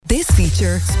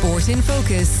feature, Sport in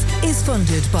Focus, is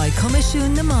funded by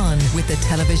Comishún Naman with the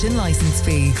television licence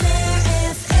fee.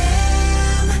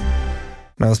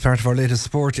 Now, as part of our latest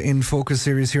Sport in Focus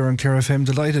series here on Clare FM,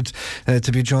 delighted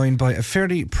to be joined by a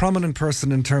fairly prominent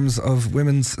person in terms of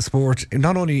women's sport,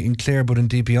 not only in Clare but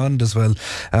indeed beyond as well,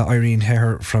 Irene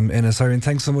Hehir from Ennis. Irene,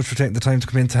 thanks so much for taking the time to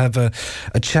come in to have a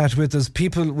chat with us.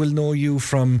 People will know you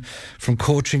from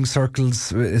coaching circles,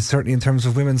 certainly in terms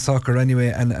of women's soccer anyway,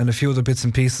 and a few other bits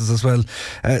and pieces as well.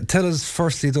 Tell us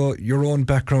firstly though, your own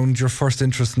background, your first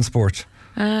interest in sport.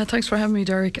 Thanks for having me,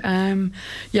 Derrick. I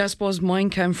suppose mine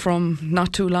came from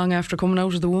not too long after coming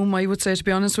out of the womb, I would say, to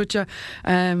be honest with you.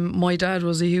 My dad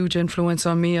was a huge influence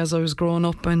on me as I was growing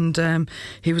up, and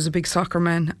he was a big soccer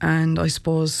man, and I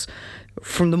suppose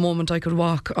from the moment I could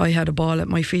walk, I had a ball at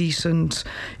my feet, and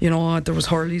there was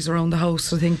hurleys around the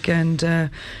house, I think, and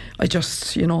I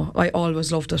just, I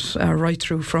always loved it right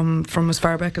through from as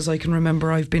far back as I can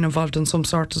remember. I've been involved in some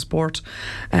sort of sport,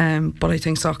 but I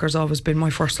think soccer's always been my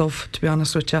first love, to be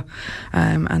honest with you,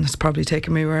 and it's probably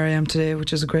taken me where I am today,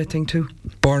 which is a great thing too.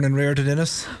 Born and reared in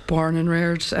Ennis? Born and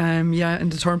reared, in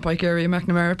the Turnpike area,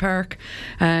 McNamara Park,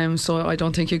 so I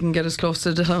don't think you can get as close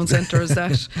to the town centre as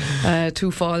that.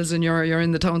 Two falls and you're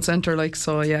in the town centre,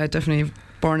 so yeah, definitely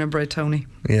born and bred townie.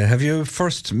 Yeah, have you a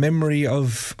first memory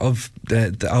of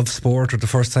sport, or the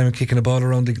first time kicking a ball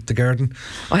around the garden?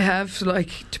 I have,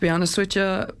 to be honest with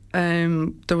you,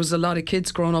 there was a lot of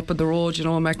kids growing up at the road.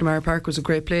 McNamara Park was a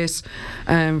great place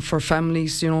for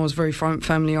families. It was a very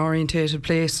family orientated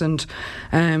place, and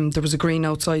there was a green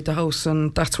outside the house,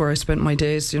 and that's where I spent my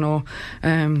days.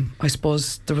 I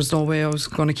suppose there was no way I was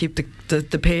going to keep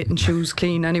the pate and shoes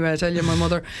clean anyway. I tell you, my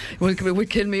mother would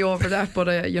kill me over that, but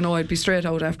I'd be straight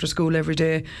out after school every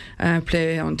day,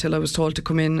 play until I was told to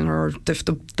come in, or if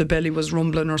the belly was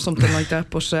rumbling or something like that.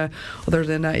 But other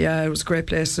than that, yeah, it was a great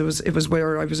place. It was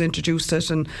where I was introduced to it,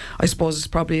 and I suppose it's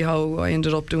probably how I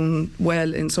ended up doing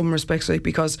well in some respects,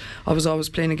 because I was always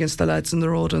playing against the lads in the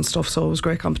road and stuff, so it was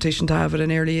great competition to have at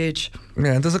an early age.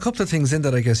 Yeah, and there's a couple of things in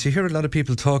that, I guess. You hear a lot of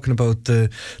people talking about the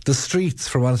streets,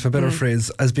 for want of a better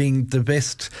phrase, as being the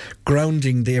best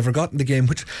grounding they ever got in the game,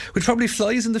 which probably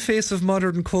flies in the face of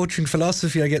modern coaching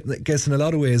philosophy, I guess, in a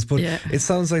lot of ways, but it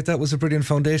sounds like that was a brilliant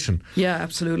foundation. Yeah,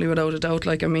 absolutely, without a doubt.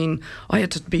 I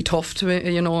had to be tough to it,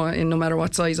 in no matter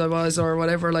what size I was or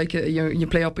whatever. You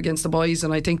play up against the boys,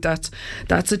 and I think that's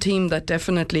a team that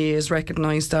definitely is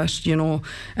recognised that,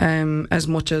 as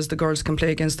much as the girls can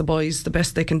play against the boys, the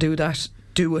best they can do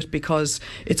it, because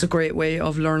it's a great way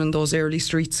of learning those early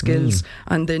street skills,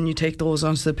 and then you take those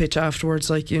onto the pitch afterwards.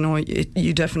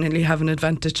 You definitely have an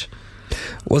advantage.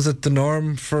 Was it the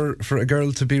norm for a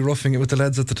girl to be roughing it with the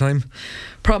lads at the time?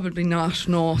 Probably not,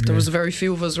 no. There was very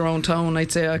few of us around town.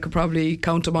 I'd say I could probably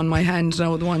count them on my hand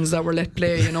now, the ones that were let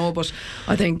play, but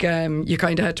I think you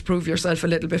kind of had to prove yourself a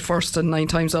little bit first, and 9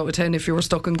 times out of 10, if you were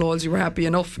stuck in goals, you were happy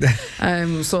enough.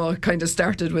 So I kind of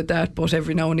started with that, but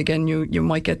every now and again you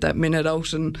might get that minute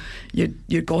out, and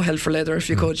you'd go hell for leather if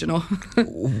you could,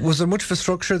 Was there much of a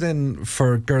structure then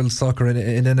for girls soccer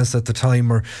in Ennis at the time,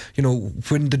 or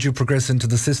when did you progress into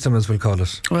the system, as we'll call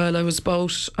it? Well,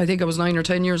 I think I was 9 or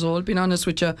 10 years old, being honest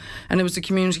with you, and it was the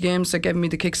community games that gave me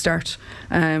the kickstart.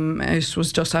 It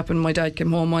was just happened, my dad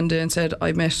came home one day and said,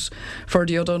 I met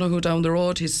Ferdy O'Donoghue down the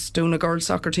road, he's doing a girls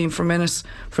soccer team from Ennis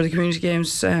for the community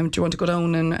games, do you want to go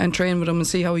down and train with him and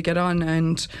see how we get on?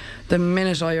 And the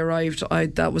minute I arrived,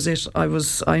 that was it.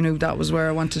 I knew that was where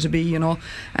I wanted to be,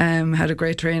 had a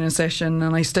great training session,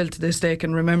 and I still to this day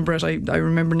can remember it. I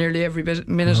remember nearly every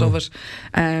minute of it.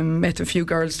 Met a few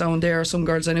girls down there, some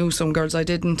girls I knew, some girls I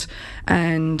didn't,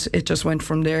 and it just went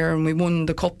from there, and we won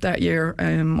the cup that year.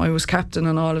 I was captain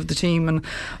and all of the team, and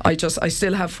I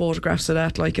still have photographs of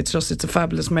that. It's a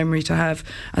fabulous memory to have,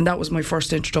 and that was my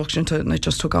first introduction to it, and it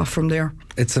just took off from there.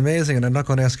 It's amazing, and I'm not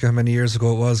going to ask you how many years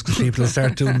ago it was, because people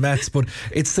start doing maths, but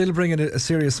it's still bringing a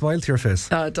serious smile to your face.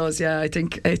 It does, yeah. I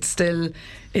think it's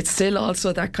still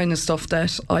also that kind of stuff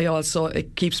that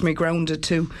it keeps me grounded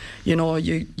too.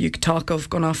 You talk of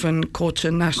going off and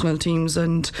coaching national teams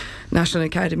and national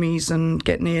academies and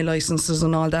getting A licences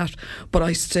and all that, but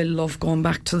I still love going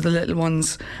back to the little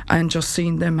ones and just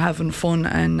seeing them having fun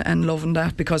and loving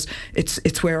that, because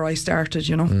it's where I started,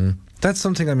 That's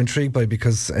something I'm intrigued by,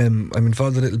 because I'm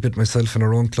involved a little bit myself in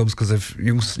our own clubs, because I've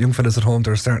young fellas at home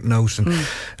that are starting out, and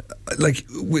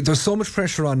there's so much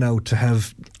pressure on now to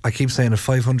have, I keep saying it,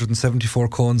 574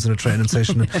 cones in a training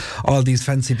session and all these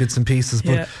fancy bits and pieces,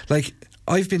 but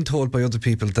I've been told by other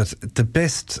people that the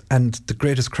best and the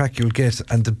greatest crack you'll get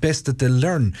and the best that they'll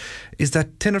learn is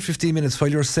that 10 or 15 minutes while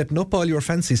you're setting up all your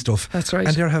fancy stuff. That's right.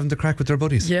 And they're having the crack with their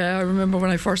buddies. Yeah, I remember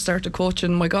when I first started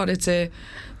coaching, my God,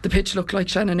 the pitch looked like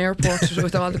Shannon Airport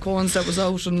with all the cones that was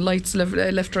out and lights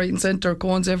left, right and centre,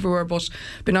 cones everywhere. But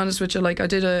being honest with you, like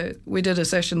we did a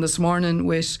session this morning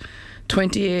with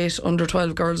 28 under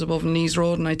 12 girls above Lees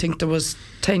Road, and I think there was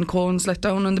 10 cones let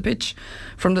down on the pitch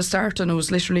from the start, and it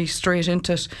was literally straight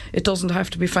into it. It doesn't have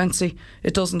to be fancy,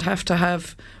 it doesn't have to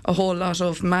have a whole lot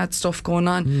of mad stuff going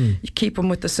on. You keep them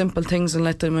with the simple things and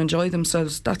let them enjoy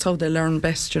themselves. That's how they learn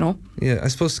best, you know. Yeah, I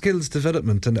suppose skills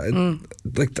development, and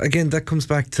like again, that comes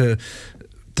back to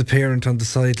the parent on the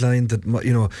sideline that,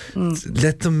 you know,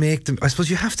 let them make them. I suppose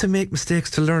you have to make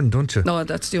mistakes to learn, don't you? No,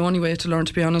 that's the only way to learn,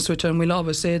 to be honest with you. And we'll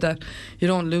always say that you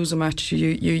don't lose a match,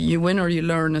 you win or you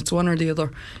learn. It's one or the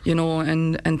other, you know,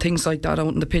 and things like that out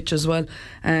on the pitch as well.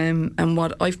 And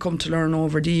what I've come to learn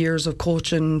over the years of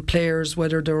coaching players,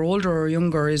 whether they're older or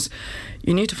younger, is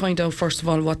you need to find out first of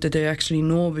all what did they actually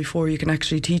know before you can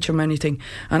actually teach them anything.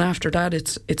 And after that,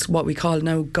 it's what we call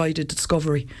now guided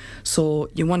discovery. So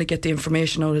you want to get the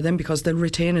information out of them because they'll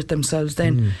retain it themselves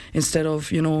then, instead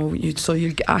of, you know, so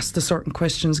you'll ask the certain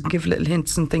questions, give little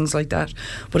hints and things like that.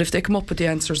 But if they come up with the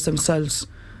answers themselves,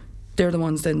 they're the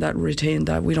ones then that retain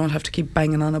that. We don't have to keep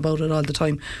banging on about it all the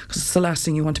time, because it's the last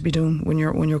thing you want to be doing when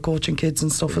you're coaching kids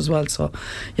and stuff as well. So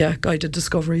yeah, guided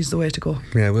discovery is the way to go.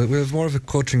 Yeah, we'll have more of a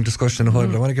coaching discussion in a while,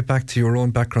 but I want to get back to your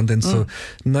own background then. So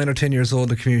 9 or 10 years old,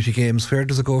 the community games, where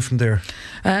does it go from there?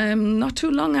 Not too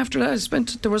long after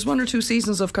that, there was 1 or 2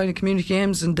 seasons of kind of community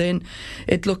games, and then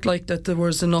it looked like that there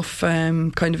was enough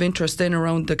kind of interest in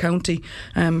around the county.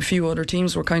 A few other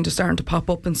teams were kind of starting to pop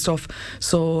up and stuff.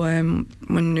 So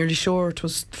when nearly sure it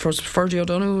was for Fergie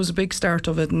O'Donoghue was a big start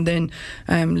of it, and then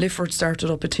Lifford started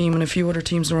up a team and a few other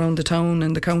teams around the town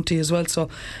and the county as well. So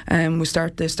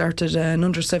they started an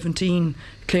under 17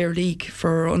 Clare League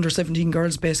for under 17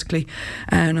 girls basically,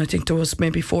 and I think there was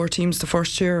maybe 4 teams the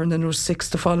first year, and then there was 6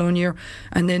 the following year,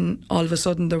 and then all of a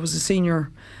sudden there was a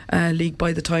senior league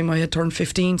by the time I had turned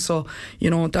 15. So you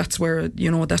know, that's where it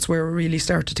really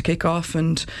started to kick off.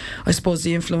 And I suppose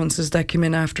the influences that came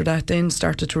in after that then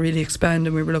started to really expand,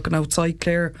 and we were looking outside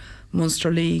Clare,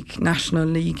 Munster League, National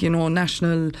League, you know,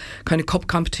 national kind of cup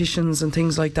competitions and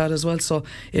things like that as well. So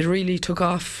it really took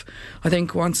off. I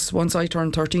think once I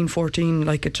turned 13, 14,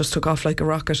 like it just took off like a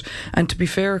rocket. And to be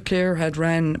fair, Clare had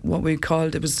ran what we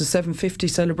called, it was the 750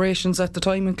 celebrations at the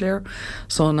time in Clare.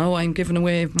 So now I'm giving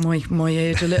away my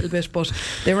age a little bit, but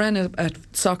they ran a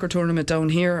soccer tournament down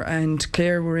here, and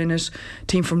Clare were in it.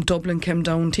 Team from Dublin came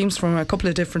down, teams from a couple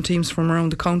of different teams from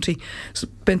around the county.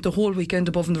 Spent the whole weekend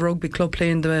above in the rugby club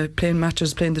playing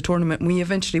matches, playing the tournament, and we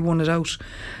eventually won it out,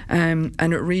 and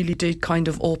it really did kind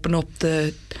of open up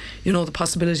the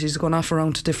possibilities of going off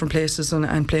around to different places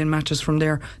and playing matches from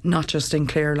there, not just in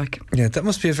Clare. Like, yeah, that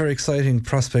must be a very exciting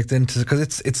prospect then,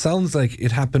 because it sounds like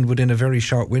it happened within a very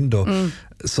short window.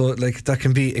 So like that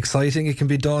can be exciting, it can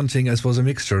be daunting, I suppose, a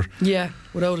mixture. Yeah,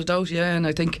 without a doubt. Yeah, and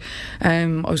I think I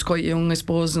was quite young, I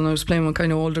suppose, and I was playing with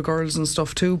kind of older girls and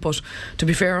stuff too, but to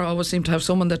be fair, I always seemed to have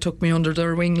someone that took me under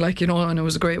their wing, like, you know, and it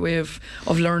was a great way of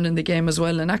learning the game as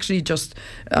well, and actually just,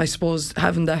 I suppose,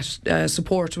 having that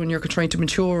support when you're trying to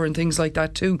mature and things like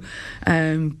that too.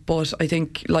 But I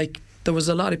think, like, there was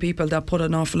a lot of people that put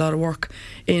an awful lot of work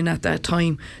in at that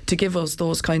time to give us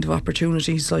those kind of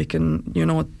opportunities, like, and you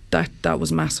know, that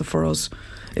was massive for us.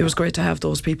 It was great to have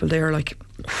those people there. Like,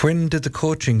 when did the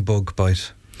coaching bug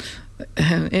bite?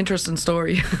 Interesting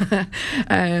story.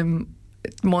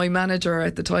 My manager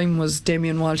at the time was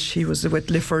Damien Walsh. He was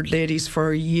with Lifford Ladies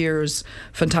for years.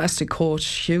 Fantastic coach,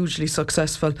 hugely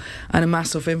successful, and a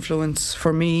massive influence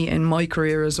for me in my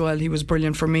career as well. He was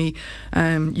brilliant for me,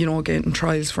 you know, getting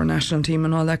trials for a national team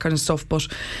and all that kind of stuff. But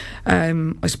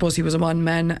I suppose he was a one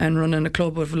man and running a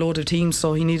club with a load of teams,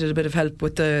 so he needed a bit of help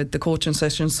with the coaching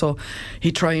sessions. So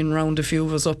he'd try and round a few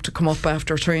of us up to come up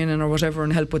after training or whatever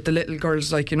and help with the little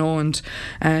girls, like, you know. And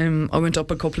I went up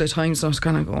a couple of times and I was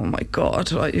kind of going, oh my God,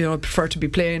 I prefer to be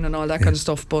playing and all that kind of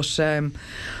stuff. But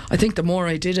I think the more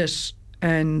I did it,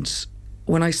 and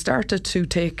when I started to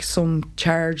take some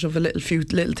charge of a few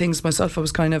little things myself, it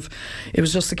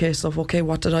was just a case of, okay,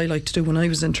 what did I like to do when I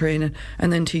was in training,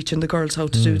 and then teaching the girls how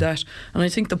to do that. And I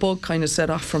think the bug kind of set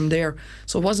off from there.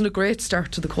 So it wasn't a great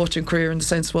start to the coaching career in the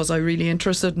sense, was I really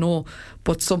interested? No,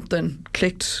 but something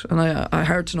clicked, and I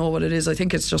hard to know what it is. I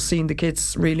think it's just seeing the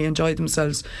kids really enjoy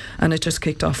themselves, and it just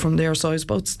kicked off from there. So I was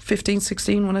about 15,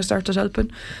 16 when I started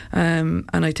helping, and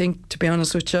I think, to be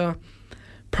honest with you,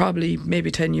 probably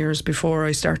maybe 10 years before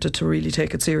I started to really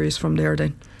take it serious from there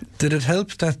then. Did it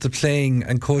help that the playing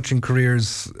and coaching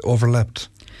careers overlapped?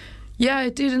 Yeah,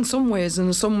 it did in some ways, and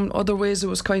in some other ways it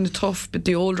was kind of tough. But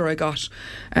the older I got,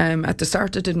 at the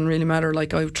start it didn't really matter.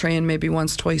 Like I would train maybe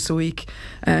once, twice a week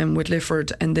with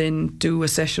Lifford, and then do a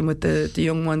session with the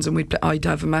young ones, and I'd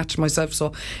have a match myself.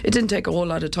 So it didn't take a whole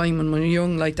lot of time. And when you're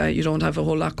young like that, you don't have a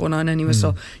whole lot going on anyway.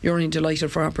 So you're only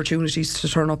delighted for opportunities to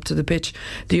turn up to the pitch.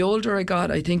 The older I got,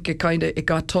 I think it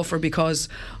got tougher because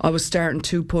I was starting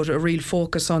to put a real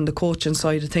focus on the coaching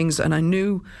side of things, and I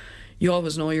knew. You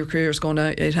always know your career's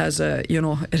it has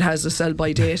a sell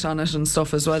by date on it and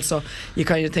stuff as well, so you're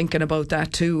kind of thinking about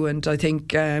that too. And I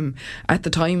think at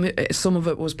the time some of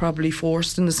it was probably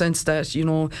forced in the sense that, you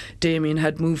know, Damien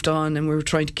had moved on and we were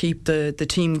trying to keep the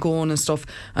team going and stuff,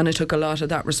 and I took a lot of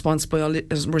that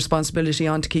responsibility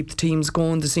on to keep the teams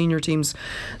going, the senior teams.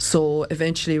 So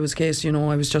eventually it was a case, you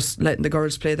know, I was just letting the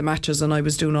girls play the matches and I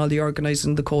was doing all the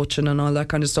organising, the coaching and all that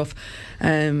kind of stuff,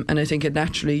 and I think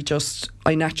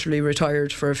I naturally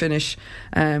retired for a finish.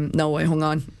 No, I hung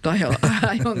on. I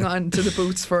hung on to the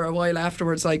boots for a while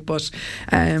afterwards. But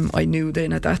I knew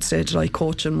then at that stage,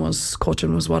 coaching was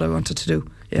what I wanted to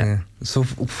do. Yeah. So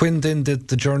when then did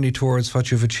the journey towards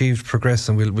what you've achieved progress,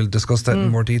 and we'll discuss that in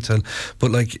more detail.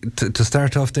 But to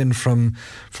start off then from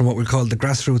what we call the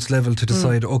grassroots level to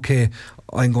decide, okay,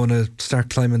 I'm going to start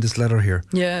climbing this ladder here.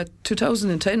 Yeah,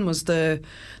 2010 was the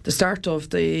start of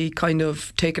the kind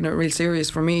of taking it real serious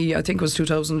for me. I think it was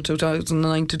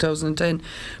 2009, 2010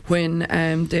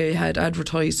 when they had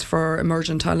advertised for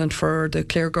emerging talent for the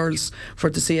Clare girls for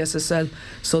the CSSL.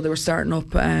 So they were starting up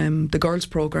the girls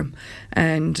programme,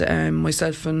 and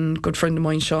myself and a good friend of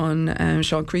mine, Sean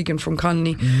Cregan from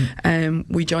Connolly,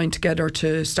 we joined together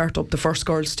to start up the first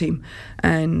girls team,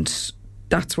 and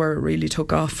that's where it really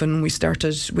took off. And we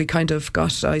kind of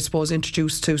got, I suppose,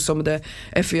 introduced to some of the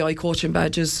FEI coaching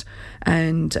badges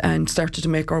and started to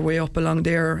make our way up along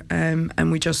there,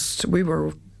 and we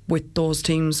were with those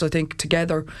teams, I think,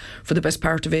 together for the best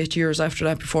part of 8 years after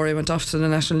that, before I went off to the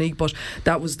National League. But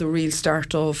that was the real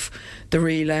start of the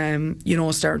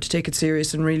real, starting to take it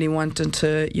serious and really wanting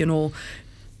to,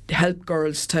 help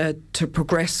girls to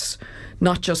progress,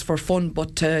 not just for fun,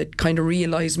 but to kind of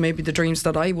realise maybe the dreams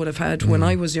that I would have had when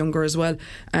I was younger as well.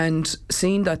 And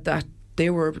seeing that they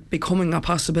were becoming a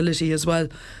possibility as well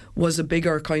was a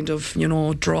bigger kind of,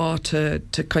 draw to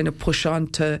kind of push on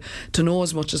to know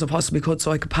as much as I possibly could,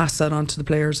 so I could pass that on to the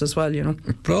players as well,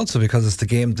 But also because it's the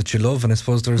game that you love, and I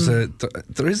suppose there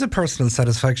is a personal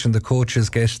satisfaction the coaches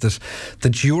get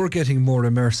that you're getting more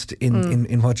immersed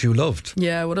in what you loved.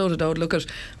 Yeah, without a doubt. Look,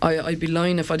 I'd be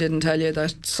lying if I didn't tell you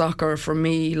that soccer for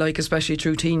me, especially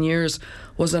through teen years,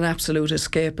 was an absolute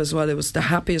escape as well. It was the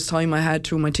happiest time I had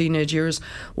through my teenage years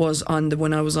was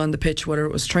when I was on the pitch, whether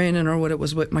it was training or whether it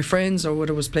was with my friends or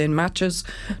whether it was playing matches,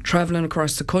 travelling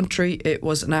across the country. It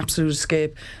was an absolute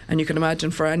escape. And you can imagine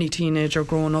for any teenager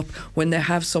growing up, when they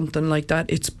have something like that,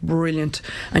 it's brilliant.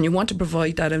 And you want to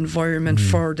provide that environment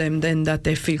for them then that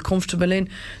they feel comfortable in,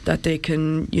 that they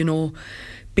can,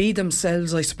 be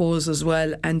themselves, I suppose, as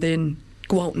well, and then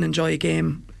go out and enjoy a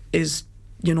game is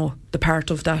the part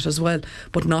of that as well,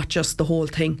 but not just the whole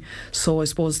thing. So I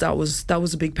suppose that was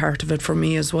a big part of it for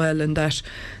me as well, and that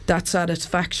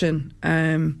satisfaction,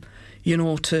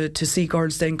 to see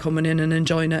girls then coming in and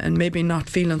enjoying it, and maybe not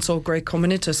feeling so great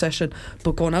coming into a session,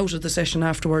 but going out of the session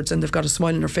afterwards and they've got a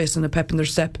smile on their face and a pep in their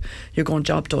step, you're going,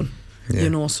 job done.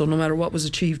 Yeah. So no matter what was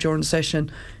achieved during the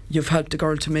session, you've helped the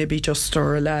girl to maybe just,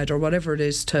 or a lad or whatever it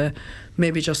is, to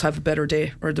maybe just have a better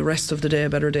day, or the rest of the day a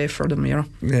better day for them. Yeah,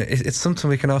 it's something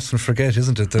we can often forget,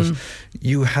 isn't it, that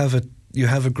you have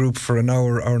a group for an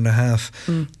hour and a half.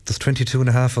 There's 22 and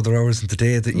a half other hours in the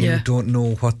day that you don't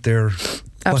know what they're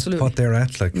what they're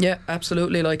at. Yeah,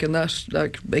 absolutely. And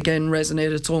that again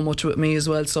resonated so much with me as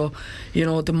well. So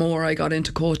the more I got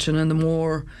into coaching and the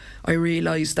more I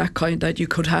realised that you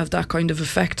could have that kind of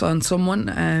effect on someone,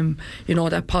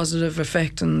 that positive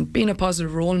effect, and being a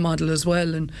positive role model as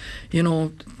well. And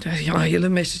you'll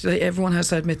admit, everyone has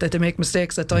to admit that they make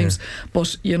mistakes at times,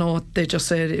 but they just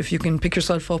say if you can pick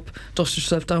yourself up, dust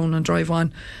yourself down and drive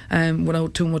on,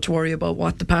 without too much worry about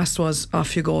what the past was,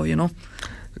 off you go.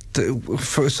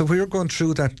 So we're going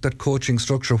through that coaching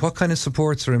structure. What kind of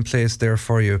supports are in place there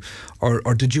for you,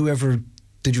 or did you ever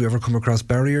come across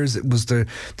barriers?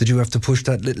 Did you have to push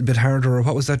that little bit harder, or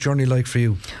what was that journey like for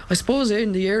you? I suppose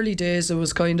in the early days it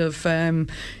was kind of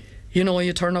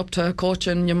you turn up to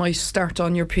coaching, you might start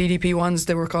on your PDP ones,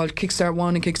 they were called Kickstart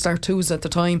 1 and Kickstart 2s at the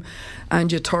time,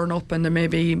 and you turn up and there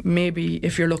maybe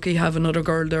if you're lucky have another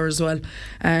girl there as well,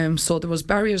 so there was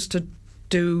barriers to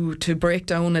to break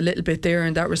down a little bit there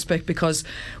in that respect, because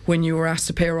when you were asked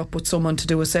to pair up with someone to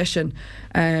do a session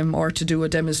or to do a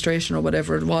demonstration or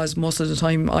whatever it was, most of the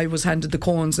time I was handed the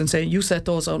cones and saying, you set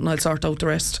those out and I'll sort out the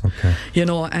rest. Okay. You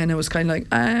know, and it was kind of like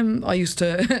I used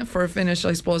to for a finish,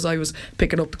 I suppose I was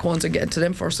picking up the cones and getting to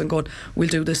them first and going, we'll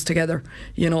do this together,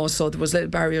 you know. So there was little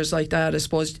barriers like that. I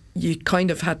suppose you kind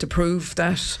of had to prove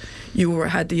that you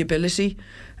had the ability.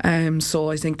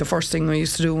 So I think the first thing I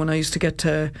used to do when I used to get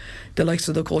to the likes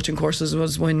of the coaching courses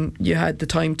was when you had the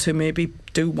time to maybe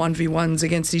do 1v1s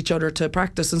against each other to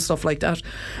practice and stuff like that,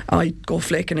 I'd go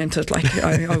flaking into it, like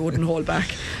I wouldn't hold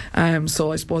back.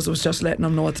 So I suppose it was just letting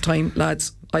them know at the time,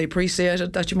 lads, I appreciate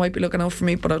it that you might be looking out for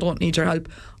me, but I don't need your help.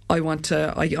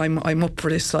 I'm up for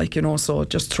this, like, you know, so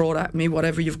just throw it at me,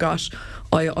 whatever you've got,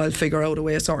 I'll figure out a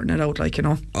way of sorting it out, like, you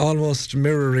know. Almost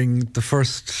mirroring the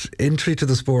first entry to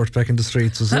the sport back in the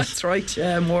streets, was it? That's right,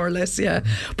 yeah, more or less, yeah.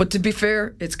 But to be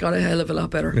fair, it's got a hell of a lot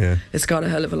better. Yeah. It's got a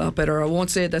hell of a lot better. I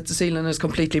won't say that the ceiling is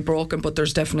completely broken, but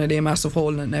there's definitely a massive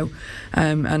hole in it now.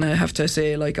 And I have to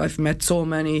say, like, I've met so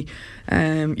many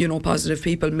you know, positive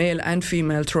people, male and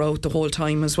female, throughout the whole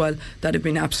time as well, that have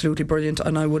been absolutely brilliant,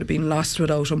 and I would have been lost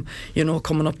without them, you know,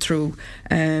 coming up through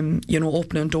you know,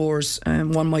 opening doors.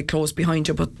 One might close behind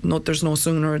you, but there's no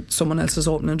sooner someone else is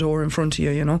opening a door in front of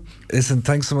you, you know. Listen,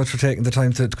 thanks so much for taking the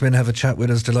time to come in and have a chat with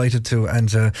us. Delighted to,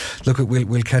 and look,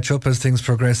 we'll catch up as things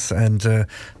progress, and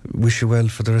wish you well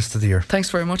for the rest of the year. Thanks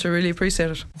very much, I really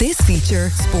appreciate it. This feature,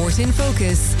 Sport in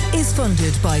Focus, is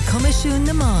funded by Comisiún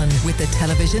na Mán with the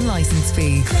television licence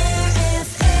fee.